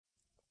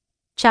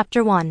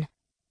Chapter 1.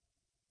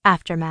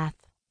 Aftermath.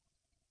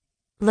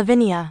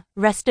 Lavinia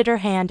rested her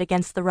hand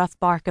against the rough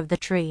bark of the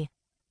tree.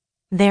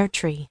 Their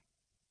tree.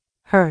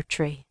 Her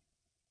tree.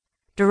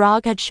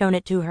 Durag had shown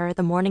it to her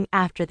the morning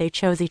after they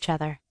chose each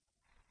other.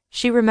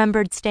 She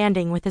remembered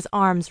standing with his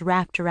arms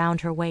wrapped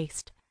around her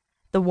waist,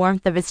 the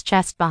warmth of his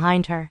chest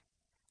behind her.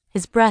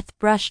 His breath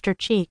brushed her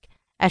cheek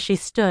as she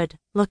stood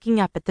looking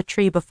up at the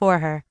tree before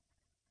her.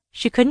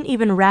 She couldn't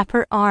even wrap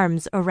her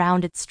arms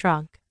around its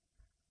trunk.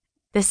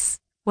 "This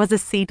was a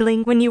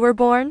seedling when you were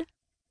born?"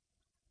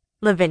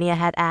 Lavinia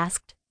had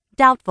asked,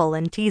 doubtful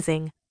and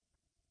teasing.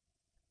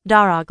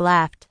 Durag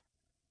laughed.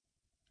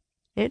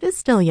 "It is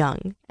still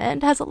young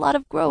and has a lot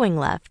of growing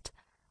left.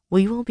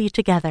 We will be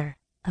together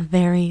a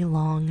very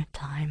long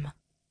time,"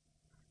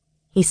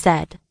 he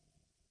said.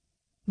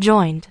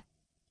 Joined.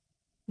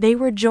 They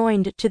were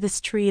joined to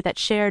this tree that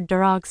shared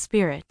Durag's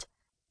spirit.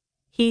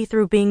 He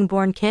through being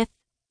born kith,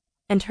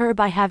 and her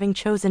by having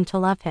chosen to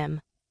love him.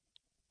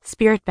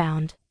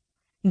 Spirit-bound,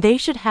 they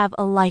should have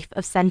a life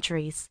of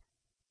centuries.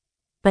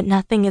 But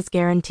nothing is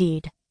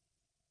guaranteed.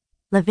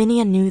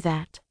 Lavinia knew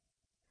that.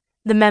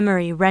 The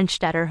memory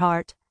wrenched at her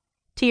heart.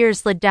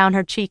 Tears slid down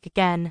her cheek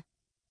again.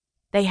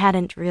 They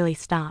hadn't really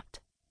stopped.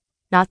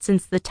 Not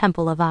since the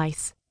Temple of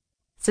Ice.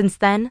 Since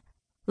then,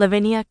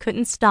 Lavinia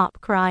couldn't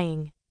stop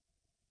crying.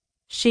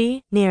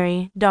 She,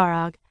 Neri,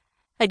 Durag,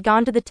 had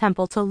gone to the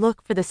temple to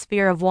look for the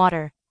sphere of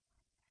water.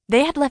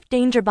 They had left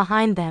danger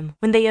behind them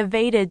when they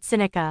evaded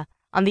Seneca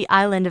on the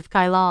island of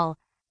Kailal,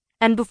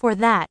 and before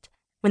that,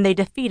 when they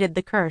defeated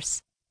the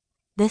curse.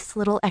 This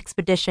little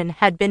expedition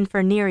had been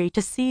for Neri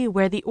to see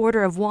where the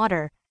Order of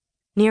Water,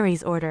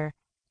 Neri's order,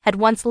 had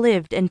once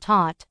lived and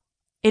taught.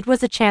 It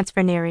was a chance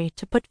for Neri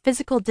to put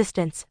physical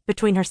distance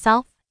between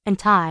herself and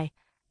Tai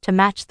to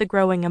match the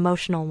growing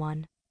emotional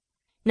one.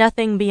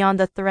 Nothing beyond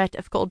the threat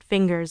of cold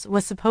fingers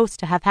was supposed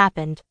to have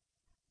happened.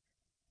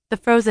 The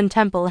frozen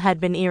temple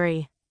had been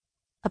eerie.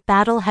 A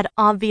battle had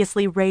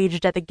obviously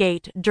raged at the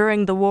gate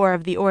during the War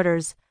of the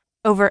Orders,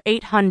 over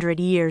 800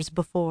 years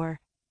before.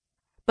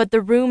 But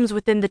the rooms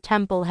within the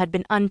temple had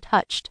been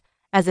untouched,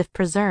 as if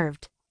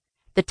preserved.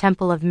 The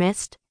Temple of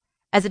Mist,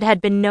 as it had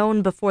been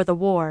known before the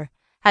war,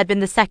 had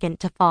been the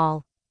second to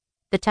fall.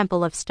 The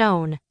Temple of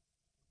Stone,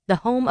 the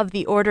home of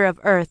the Order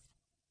of Earth,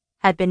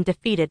 had been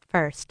defeated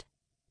first,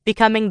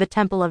 becoming the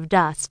Temple of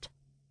Dust.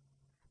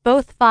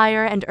 Both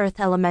fire and earth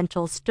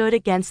elementals stood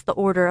against the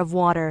Order of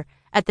Water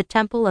at the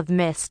Temple of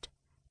Mist.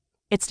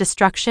 Its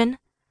destruction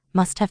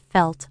must have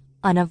felt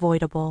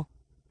unavoidable.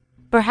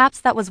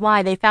 Perhaps that was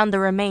why they found the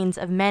remains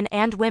of men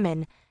and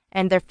women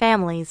and their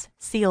families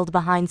sealed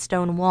behind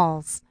stone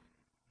walls.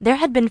 There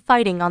had been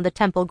fighting on the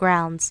temple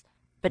grounds,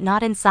 but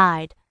not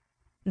inside.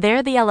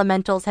 There the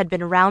elementals had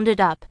been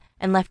rounded up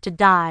and left to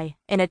die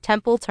in a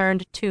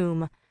temple-turned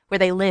tomb where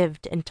they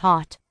lived and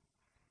taught.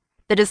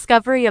 The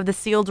discovery of the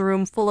sealed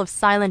room full of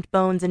silent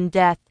bones and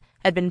death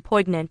had been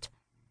poignant,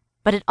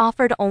 but it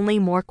offered only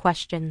more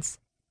questions.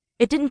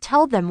 It didn't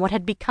tell them what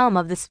had become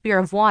of the Sphere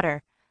of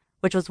Water,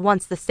 which was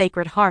once the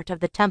sacred heart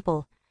of the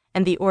temple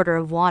and the Order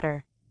of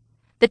Water.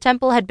 The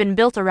temple had been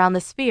built around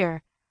the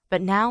sphere,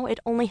 but now it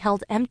only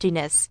held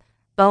emptiness,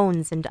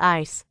 bones and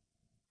ice.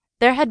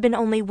 There had been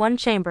only one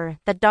chamber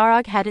that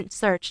Durag hadn't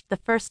searched the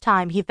first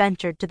time he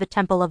ventured to the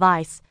Temple of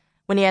Ice,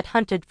 when he had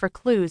hunted for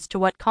clues to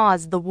what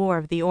caused the War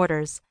of the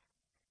Orders.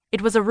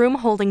 It was a room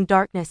holding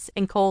darkness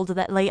and cold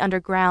that lay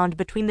underground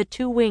between the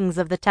two wings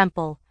of the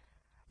temple.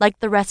 Like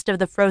the rest of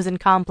the frozen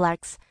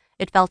complex,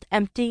 it felt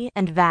empty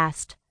and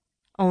vast.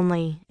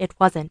 Only it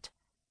wasn't.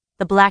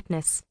 The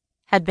blackness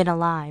had been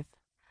alive.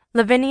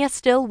 Lavinia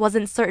still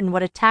wasn't certain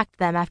what attacked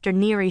them after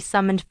Neri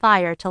summoned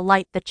fire to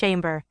light the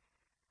chamber.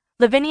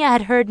 Lavinia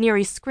had heard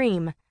Neri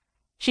scream.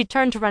 She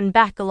turned to run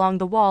back along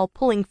the wall,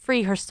 pulling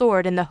free her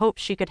sword in the hope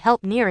she could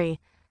help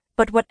Neri.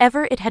 But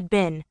whatever it had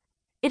been,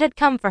 it had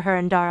come for her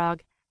and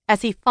Durag,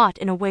 as he fought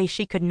in a way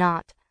she could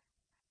not.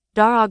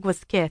 Durag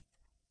was Kith,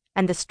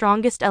 and the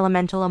strongest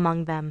elemental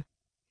among them.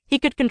 He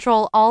could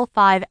control all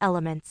 5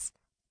 elements: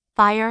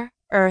 fire,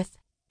 earth,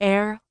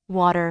 air,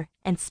 water,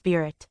 and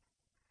spirit.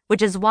 Which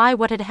is why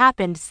what had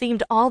happened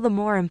seemed all the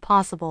more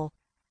impossible.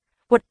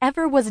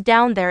 Whatever was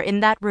down there in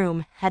that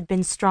room had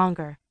been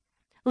stronger.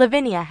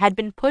 Lavinia had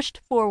been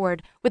pushed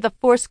forward with a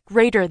force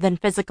greater than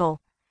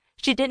physical.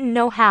 She didn't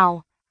know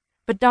how,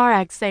 but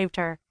Durag saved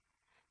her.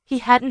 He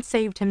hadn't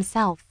saved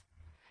himself.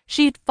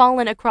 She'd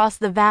fallen across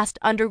the vast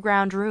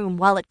underground room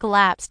while it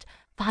collapsed,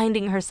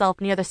 finding herself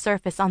near the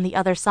surface on the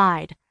other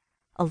side.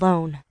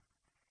 Alone.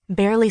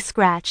 Barely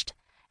scratched.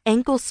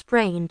 Ankle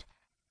sprained.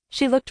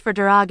 She looked for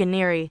Durag and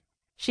Neri.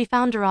 She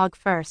found Durag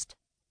first.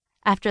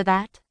 After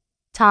that,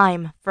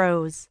 time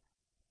froze.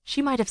 She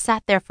might have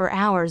sat there for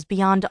hours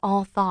beyond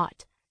all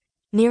thought.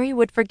 Neri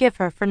would forgive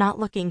her for not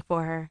looking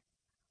for her.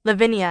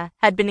 Lavinia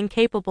had been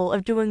incapable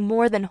of doing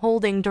more than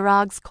holding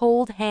Durag's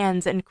cold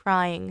hands and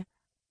crying.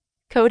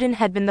 Coden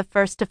had been the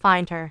first to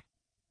find her,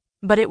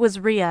 but it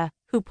was Rhea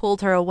who pulled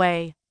her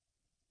away.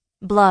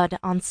 Blood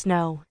on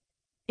snow.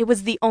 It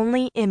was the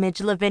only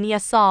image Lavinia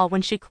saw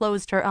when she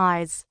closed her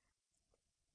eyes.